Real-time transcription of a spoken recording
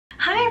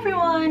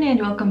everyone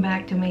and welcome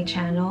back to my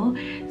channel.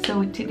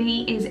 So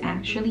today is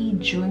actually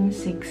June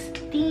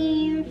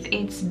 16th.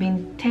 It's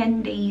been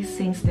 10 days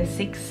since the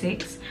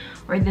 6/6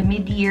 or the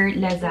mid-year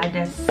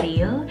Lazada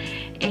sale,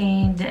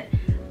 and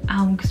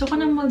gusto ko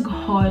na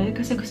mag-haul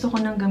kasi gusto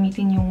ko nang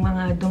gamitin yung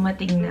mga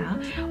dumating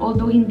na,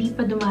 although hindi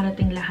pa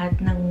dumarating lahat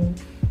ng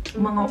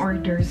mga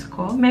orders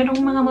ko.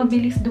 Merong mga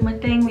mabilis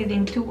dumating,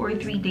 within 2 or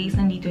 3 days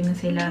nandito na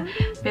sila,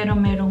 pero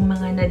merong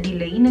mga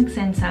na-delay.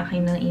 Nag-send sa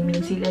akin ng email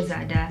si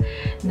Lazada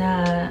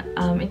na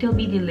it will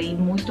be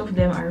delayed. Most of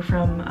them are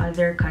from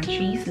other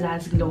countries,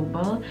 Laz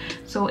Global.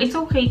 So it's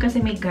okay kasi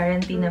may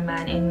guarantee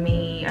naman and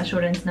may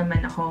assurance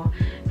naman ako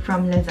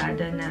from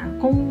Lazada na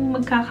kung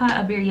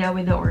magkaka-aberya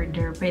with the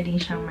order, pwede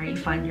siyang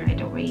ma-refund right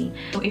away.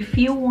 So if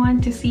you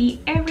want to see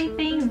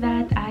everything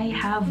that I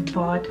have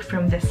bought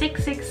from the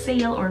 6/6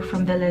 sale or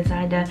from the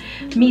Lazada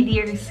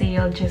mid-year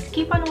sale, just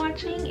keep on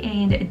watching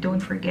and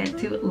don't forget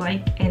to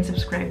like and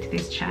subscribe to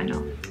this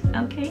channel.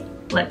 Okay,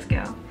 let's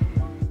go.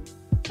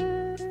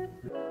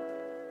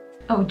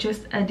 Oh,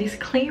 just a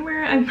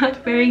disclaimer, I'm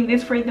not wearing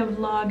this for the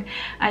vlog.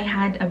 I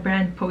had a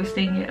brand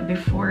posting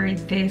before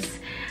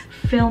this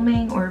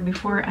filming or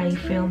before I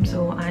film,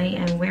 so I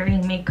am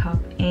wearing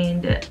makeup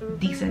and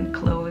decent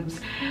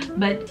clothes.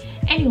 But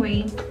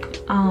anyway,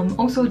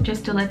 also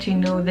just to let you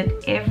know that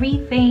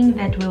everything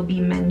that will be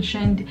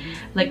mentioned,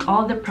 like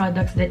all the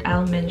products that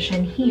I'll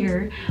mention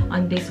here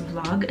on this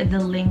vlog,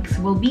 the links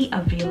will be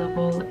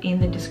available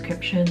in the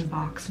description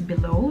box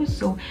below.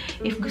 So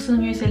if gusto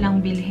nyo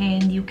silang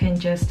bilhin, you can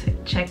just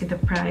check the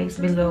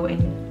price below and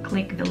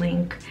click the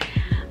link.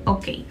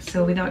 Okay,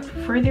 so without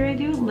further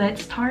ado,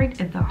 let's start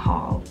the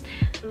haul.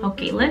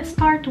 Okay, let's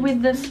start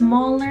with the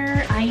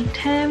smaller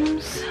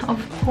items. Of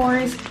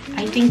course,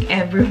 I think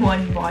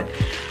everyone bought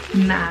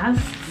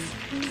masks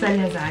sa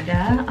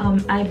Lazada.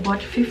 I bought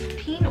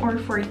 15 or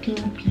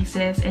 14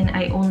 pieces and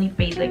I only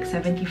paid like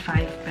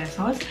 75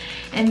 pesos.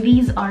 And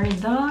these are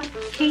the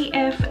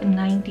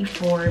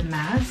KF94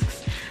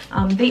 masks.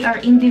 They are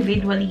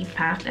individually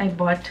packed. I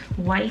bought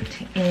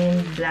white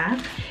and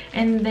black.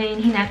 And then,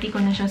 hinati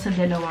ko na siya sa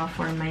dalawa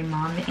for my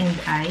mom and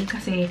I.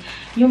 Kasi,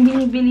 yung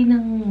binibili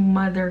ng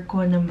mother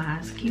ko na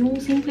mask, yung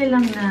simple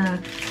lang na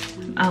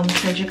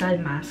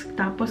surgical mask.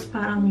 Tapos,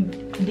 parang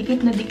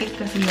dikit na dikit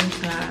kasi yung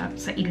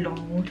sa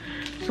ilong.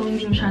 So,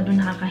 hindi masyado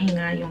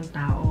nakakahinga yung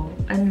tao.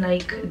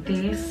 Unlike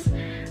this,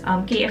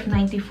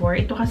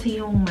 KF94, ito kasi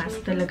yung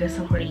mask talaga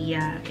sa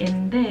Korea.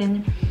 And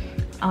then,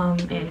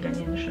 ayan,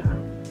 ganyan siya.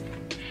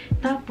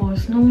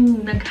 Tapos,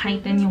 nung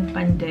nag-heighten yung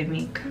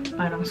pandemic,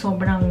 parang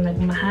sobrang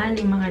nagmahal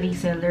yung mga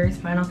resellers.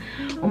 Parang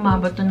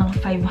umabot to ng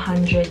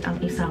 500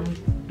 ang isang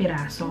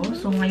piraso.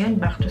 So,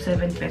 ngayon, back to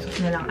 7 pesos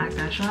na lang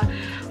ata siya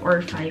or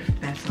 5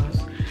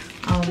 pesos.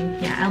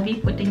 Yeah, I'll be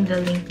putting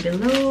the link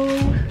below.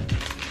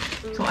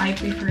 So, I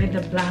prefer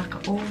the black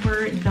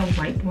over the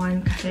white one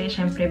kasi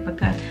syempre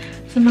pagka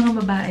sa mga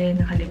babae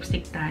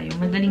naka-lipstick tayo,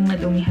 madaling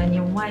madumihan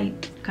yung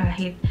white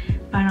kahit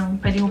parang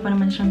pwede mo pa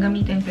naman siyang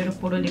gamitin pero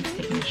puro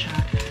lipstick na siya.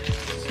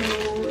 So,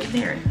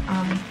 there.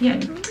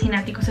 Yan.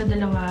 Hinati ko sa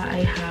dalawa.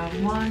 I have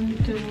 1,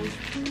 2,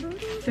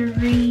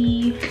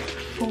 3,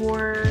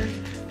 4,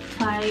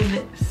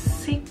 5,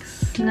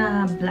 6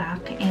 na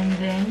black. And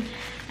then,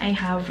 I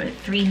have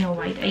 3 na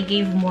white. I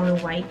gave more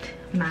white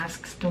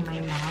masks to my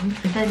mom.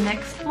 The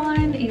next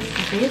one is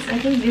this. I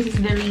think this is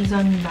the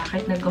reason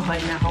bakit nag-haul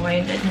na ako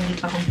ngayon at hindi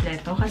pa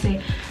kompleto. Kasi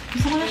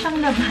gusto ko na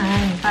siyang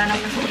labhan. Para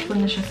masuot ko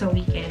na siya sa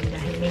weekend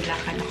dahil may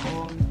lakad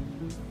ako.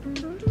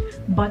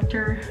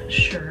 Butter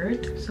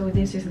shirt. So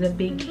this is the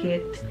Big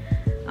Hit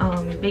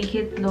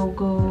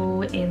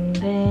logo, and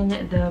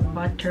then the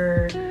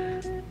Butter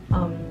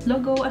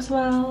logo as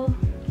well.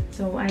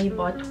 So I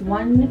bought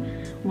one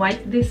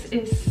white. This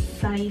is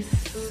size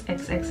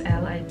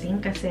XXL, I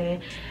think,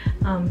 kasi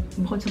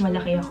bukod sa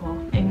malaki ako,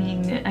 I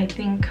mean, I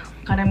think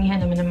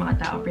karamihan naman ng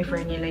mga tao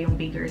prefer nila yung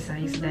bigger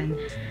size than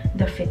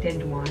the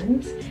fitted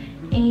ones.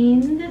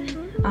 And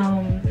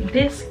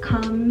this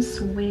comes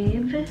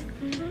with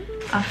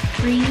a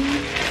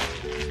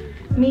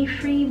may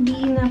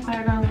freebie na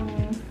parang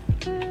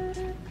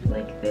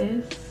like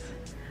this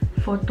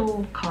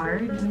photo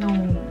card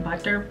nung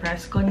butter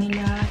press ko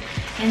nila,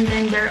 and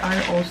then there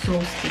are also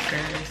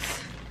stickers.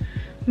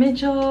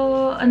 Medyo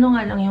ano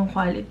nga lang yung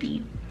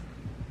quality.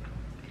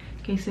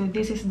 Okay, so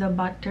this is the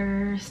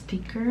butter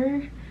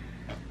sticker,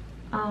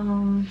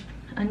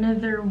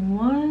 another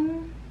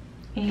one,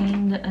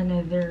 and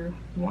another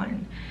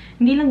one.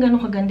 Hindi lang ganun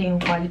kaganda yung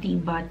quality,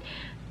 but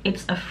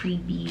it's a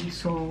freebie,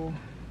 so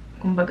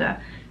kumbaga,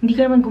 hindi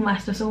ka naman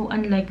gumasta. So,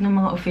 unlike ng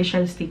mga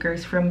official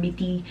stickers from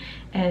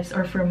BTS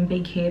or from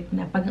Big Hit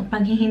na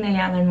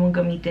paghihinayangan mong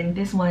gamitin,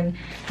 this one,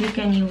 you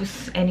can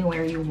use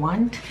anywhere you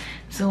want.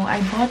 So,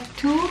 I bought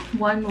 2,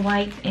 one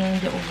white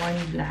and one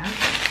black.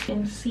 You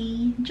can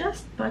see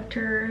just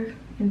butter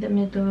in the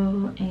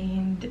middle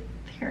and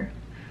there.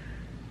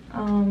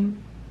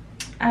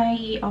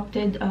 I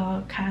opted a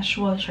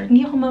casual shirt.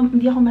 Hindi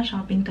ako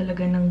ma-shopping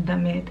talaga ng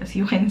damit. As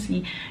you can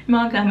see,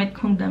 mga gamit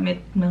kong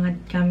damit, mga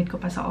gamit ko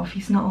pa sa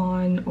office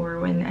noon or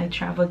when I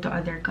traveled to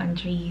other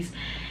countries.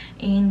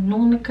 And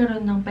nung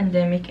nagkaroon ng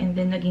pandemic and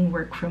then naging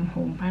work from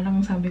home,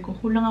 parang sabi ko,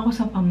 kulang ako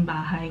sa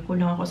pambahay,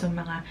 kulang ako sa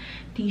mga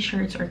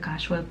t-shirts or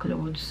casual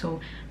clothes.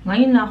 So,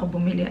 ngayon na ako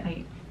bumili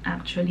ay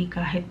actually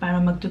kahit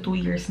para magto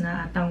 2 years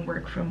na atang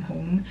work from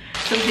home.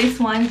 So this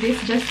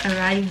just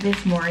arrived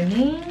this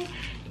morning.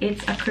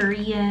 It's a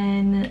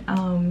Korean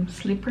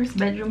slippers,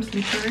 bedroom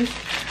slippers.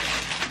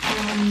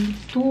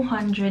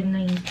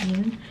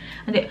 219,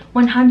 hindi,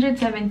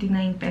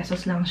 179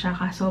 pesos lang siya.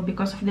 Kaso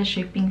because of the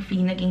shipping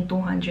fee, naging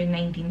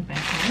 219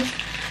 pesos.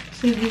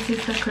 So this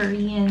is a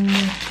Korean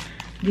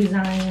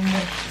design.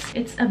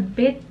 It's a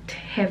bit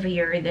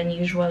heavier than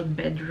usual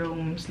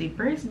bedroom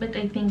slippers, but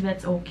I think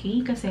that's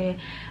okay kasi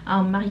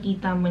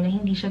makikita mo na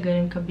hindi siya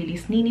ganun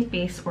kabilis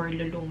ninipis or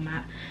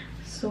luluma.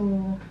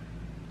 So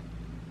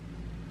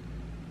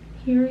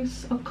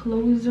here's a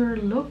closer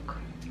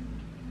look.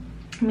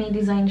 May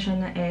design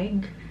siya na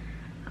egg,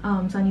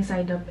 sunny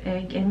side up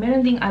egg, and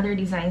meron ding other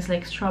designs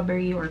like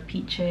strawberry or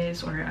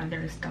peaches or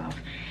other stuff.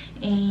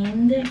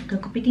 And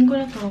gagupitin ko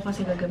na to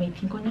kasi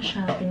gagamitin ko na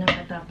siya.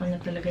 Pinakatapon na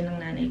talaga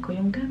ng nanay ko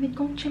yung gamit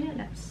kong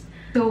chinelas.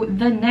 So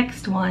the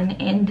next one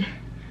and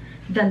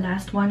the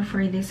last one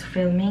for this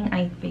filming,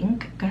 I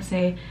think,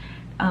 kasi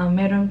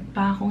meron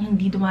pa akong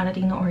hindi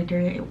dumarating na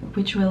order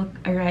which will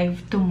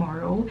arrive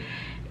tomorrow,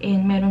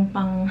 and meron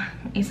pang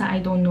isa I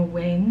don't know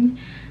when.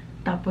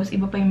 Tapos,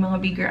 iba pa yung mga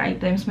bigger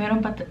items.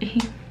 Meron pa,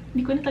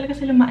 hindi ko na talaga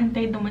sila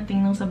maantay dumating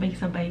ng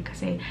sabay-sabay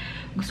kasi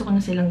gusto ko na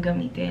silang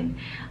gamitin.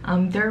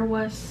 There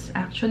was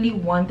actually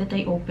one that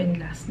I opened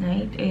last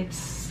night.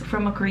 It's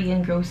from a Korean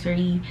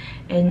grocery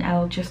and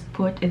I'll just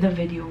put the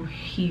video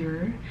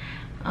here.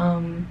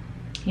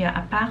 Yeah,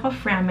 a pack of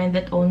ramen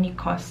that only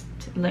cost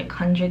like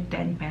 110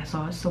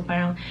 pesos. So,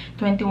 parang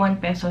 21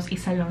 pesos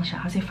isa lang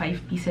siya kasi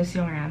 5 pieces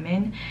yung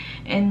ramen.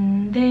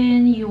 And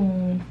then,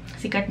 yung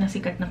sikat na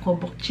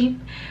kobok chip,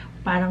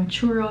 parang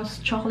churros,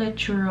 chocolate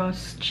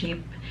churros chip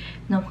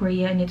ng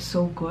Korea, and it's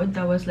so good.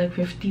 That was like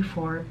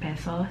 54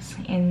 pesos.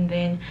 And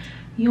then,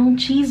 yung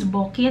cheese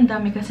boki, ang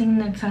dami kasing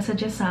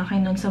nagsasuggest sa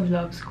akin nun sa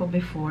vlogs ko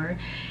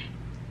before.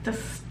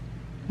 Tapos,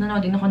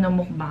 nanood din ako ng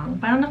mukbang.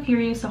 Parang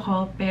na-curious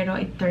ako, pero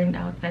it turned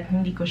out that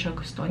hindi ko siya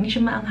gusto. Hindi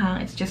siya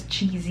maanghang, it's just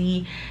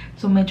cheesy.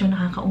 So, medyo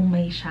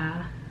nakakaumay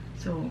siya.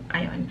 So,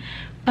 ayun.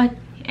 But,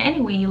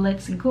 anyway,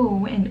 let's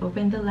go and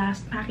open the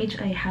last package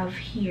I have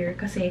here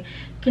kasi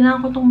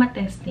kailangan ko itong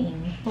matesting.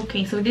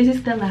 Okay, so this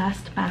is the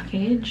last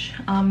package.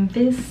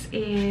 This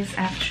is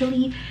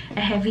actually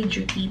a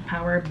heavy-duty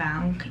power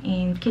bank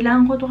and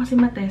kailangan ko ito kasi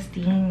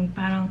matesting.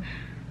 Parang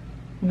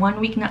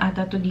 1 week na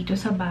ata to dito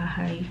sa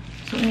bahay.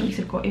 So,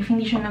 iniisip ko, if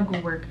hindi siya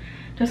nag-work,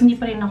 tapos hindi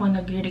pa rin ako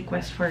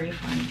nag-request for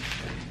refund,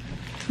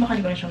 baka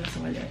di ko na siya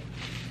masawala.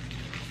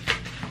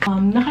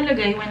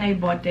 Nakalagay when I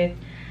bought it,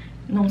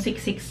 nung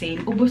 6/6 sale,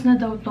 ubos na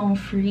daw tong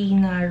free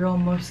na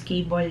Recos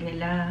cable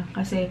nila.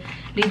 Kasi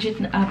legit,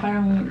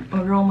 parang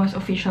Recos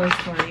official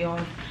store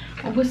yun.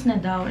 Ubos na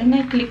daw. And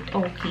I clicked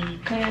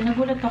okay. Kaya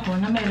nagulat ako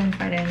na meron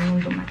pa rin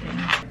nung dumating.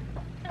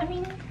 I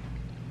mean,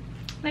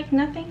 like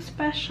nothing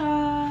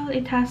special.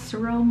 It has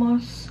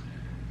Recos.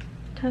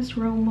 It has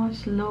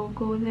Recos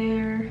logo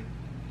there.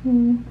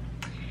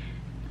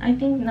 I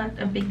think not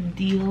a big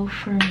deal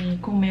for me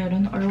kung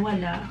meron or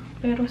wala.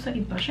 Pero sa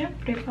iba,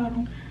 syempre,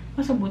 parang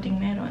mas mabuting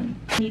meron.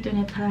 Dito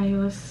na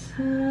tayo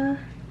sa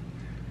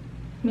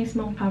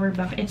mismong power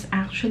bank. It's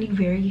actually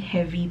very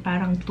heavy.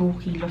 Parang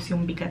 2 kilos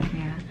yung bigat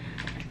niya.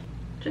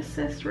 Just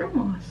says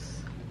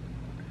Recos.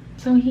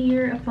 So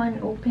here,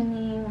 upon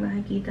opening,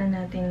 makikita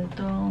natin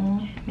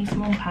itong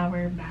mismong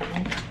power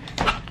bank.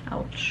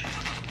 Ouch.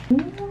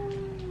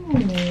 Ooh.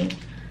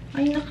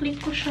 Ay,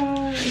 naklik ko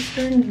siya. It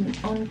turned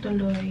on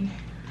tuloy.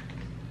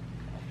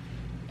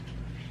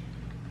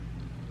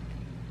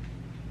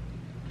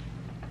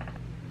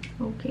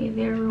 Okay,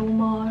 there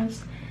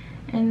Recos.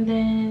 And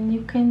then,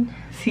 you can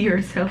see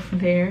yourself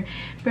there.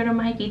 Pero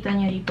makikita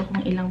nyo dito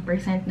kung ilang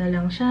percent na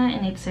lang siya.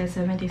 And it says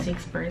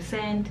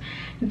 76%.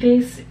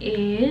 This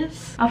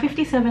is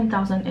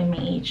 57,000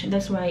 mAh.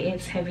 That's why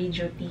it's heavy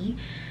duty.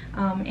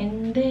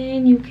 And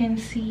then, you can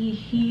see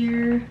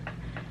here,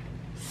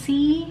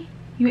 C,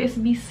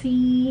 USB-C,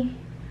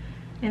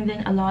 and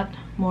then a lot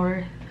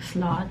more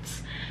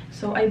slots.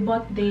 So, I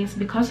bought this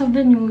because of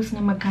the news na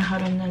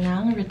magkakaroon na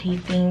ng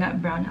rotating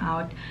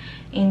brownout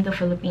in the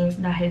Philippines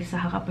dahil sa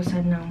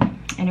kakapusan ng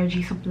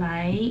energy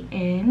supply.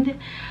 And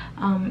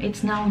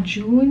it's now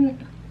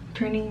June,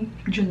 turning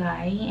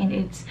July, and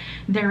it's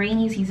the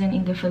rainy season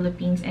in the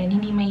Philippines. And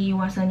hindi may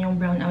iwasan yung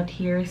brownout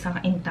here sa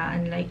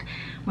Kaintaan, like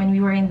when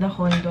we were in the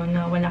condo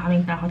na wala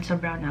kaming takot sa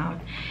brownout.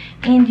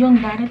 And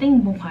yung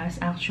darating bukas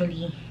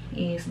actually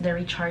is the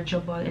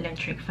rechargeable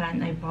electric fan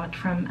I bought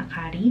from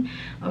Akari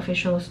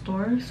official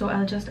store. So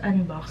I'll just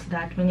unbox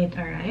that when it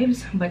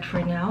arrives. But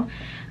for now,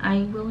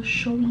 I will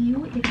show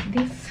you if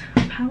this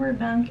power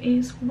bank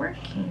is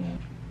working.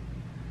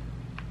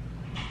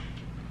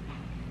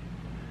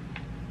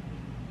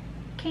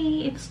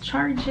 Okay, it's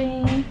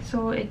charging.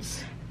 So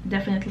it's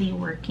definitely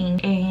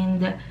working.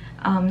 And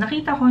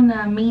nakita ko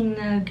na may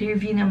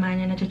nag-review naman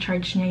na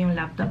na-charge niya yung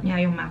laptop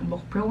niya, yung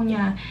MacBook Pro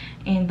niya,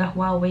 and the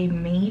Huawei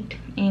Mate.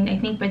 And I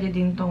think pwede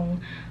din tong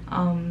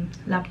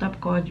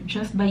laptop ko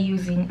just by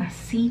using a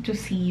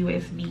C2C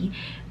USB,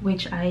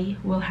 which I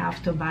will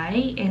have to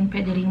buy. And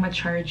pwede rin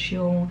ma-charge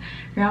yung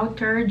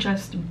router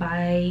just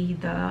by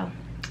the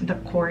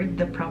cord,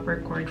 the proper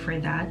cord for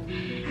that.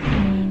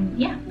 And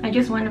yeah, I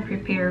just want to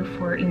prepare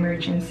for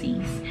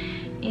emergencies.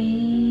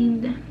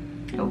 And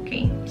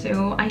okay,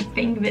 so I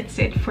think that's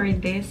it for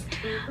this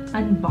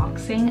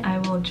unboxing. I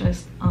will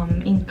just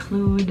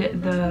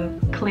include the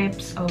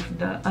clips of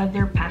the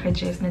other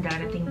packages na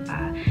darating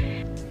pa.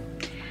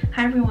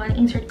 Hi everyone,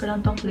 insert ko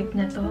lang tong clip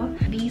na to.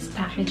 These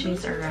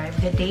packages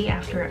arrived the day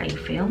after I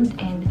filmed,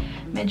 and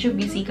medyo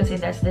busy kasi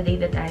that's the day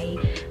that I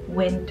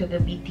went to the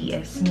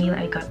BTS meal.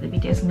 I got the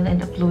BTS meal and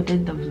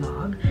uploaded the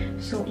vlog.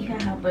 So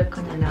ihahabol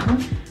ko na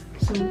lang.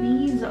 So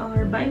these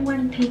are buy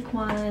one take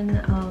one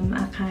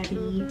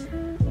Akari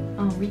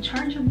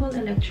rechargeable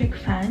electric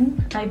fan.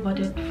 I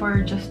bought it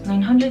for just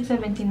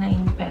 979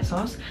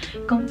 pesos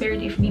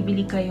compared if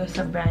bibili kayo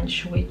sa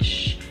branch,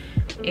 which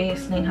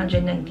is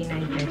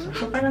 999 pesos.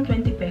 So parang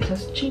 20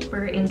 pesos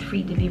cheaper and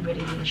free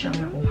delivery din siyang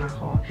nakuha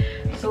ko.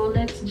 So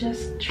let's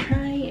just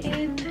try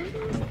it.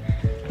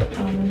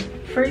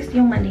 First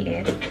yung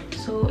maliit.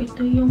 So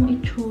ito yung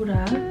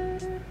itsura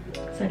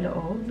sa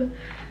loob.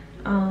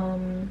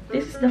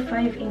 This is the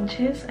 5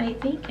 inches, I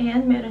think.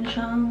 Ayan, meron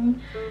siyang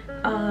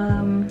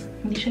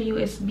hindi siya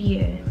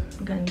USB eh.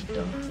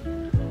 Ganito.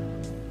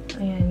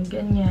 Ayan,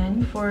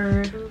 ganyan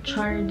for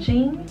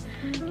charging.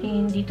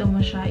 And dito mo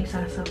siya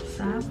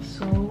isasaksak.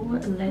 So,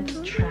 let's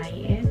try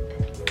it.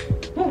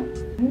 Oh!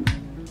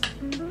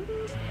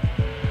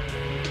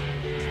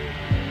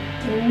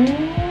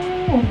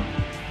 Oh!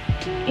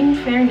 In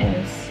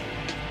fairness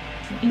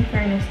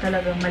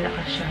talaga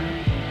malakas siya.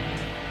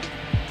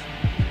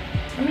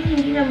 I mean,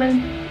 hindi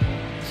naman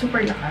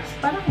super lakas.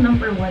 Parang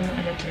number 1 ng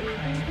electric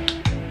fan.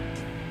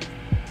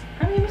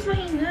 Ay, mas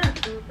mahina.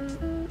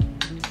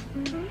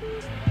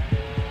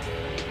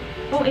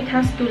 Oh, it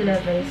has 2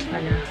 levels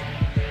pala.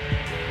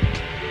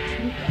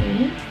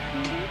 Okay.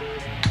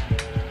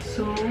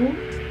 So,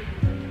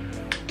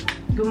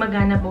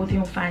 gumagana both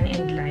yung fan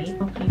and light.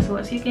 Okay,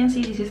 so as you can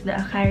see, this is the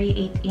Akari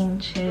 8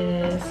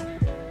 inches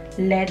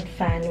LED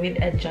fan with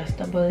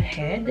adjustable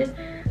head.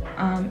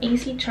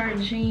 AC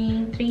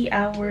charging, 3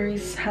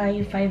 hours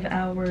high, 5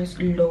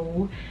 hours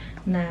low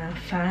na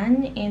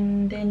fan.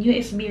 And then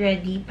USB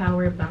ready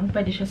power bank.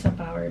 Pwede siya sa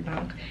power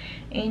bank.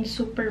 And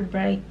super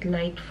bright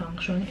light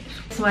function.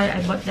 That's why I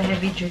bought the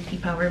heavy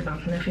duty power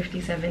bank na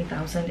 57,000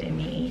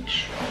 mAh.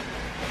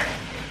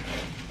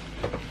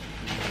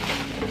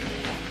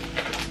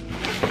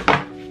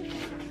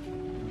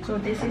 So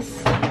this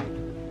is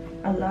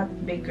a lot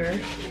bigger.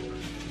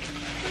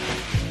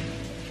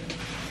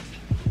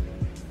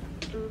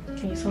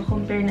 Okay, so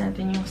compare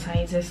natin yung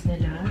sizes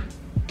nila.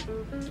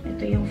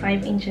 Ito yung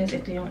 5 inches,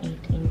 ito yung 8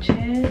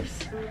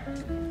 inches.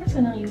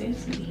 Saan ang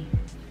USB?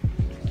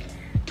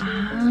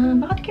 Ah,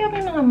 bakit kaya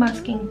may mga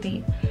masking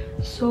tape?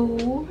 So,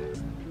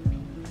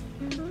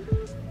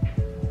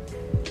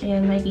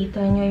 ayan, makikita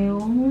nyo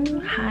yung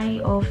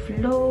high, off,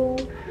 low,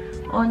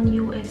 on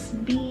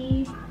USB.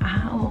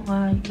 Ah, oo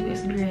nga,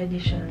 USB ready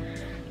siya.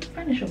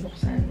 Paano siya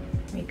buksan?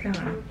 Wait lang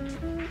ah.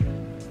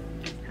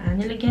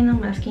 Nilagyan ng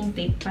masking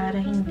tape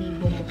para hindi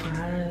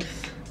bumukas.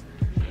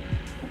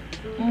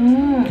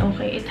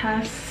 Okay, it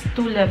has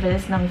 2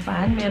 levels ng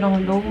fan.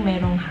 Merong low,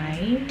 merong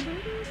high.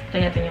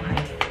 Try natin yung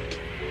high.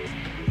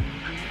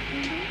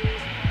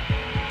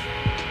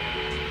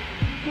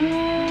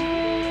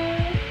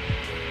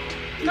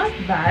 Not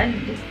bad.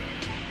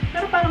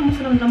 Pero parang mas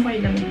ramdam ko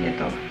yung lamig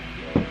nito.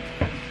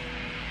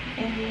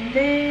 And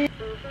then,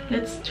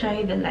 let's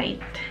try the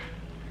light.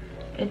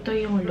 Ito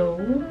yung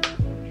low.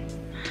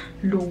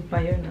 Low pa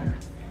yun ah.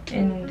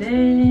 And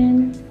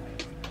then,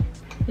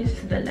 this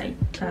is the light.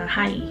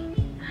 High.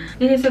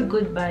 This is a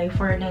good buy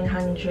for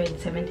 979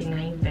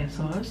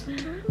 pesos.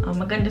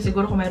 Maganda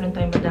siguro kung mayroon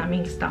tayong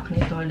madaming stock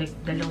nito. Like,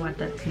 2,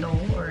 3,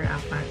 or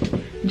 4.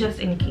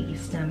 Just in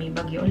case na may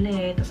bagyo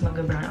ulit. Tapos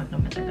mag-brown out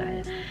na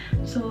matagal.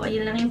 So,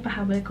 ayun lang yung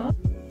pahabol ko.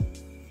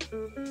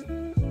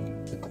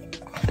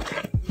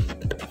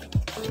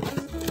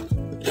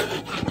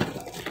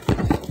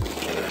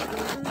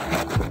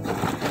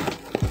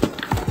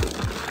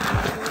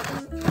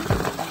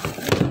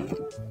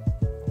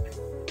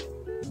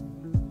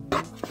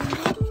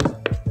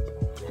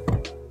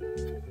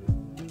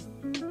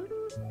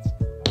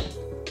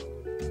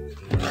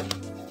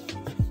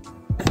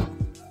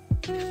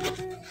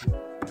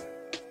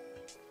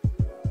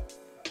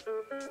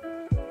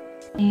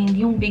 And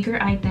yung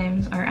bigger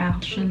items are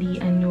actually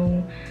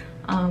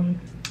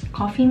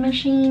coffee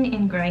machine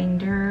and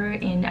grinder,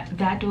 and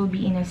that will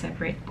be in a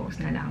separate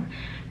post na lang.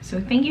 So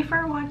thank you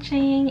for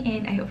watching,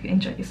 and I hope you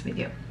enjoyed this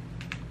video.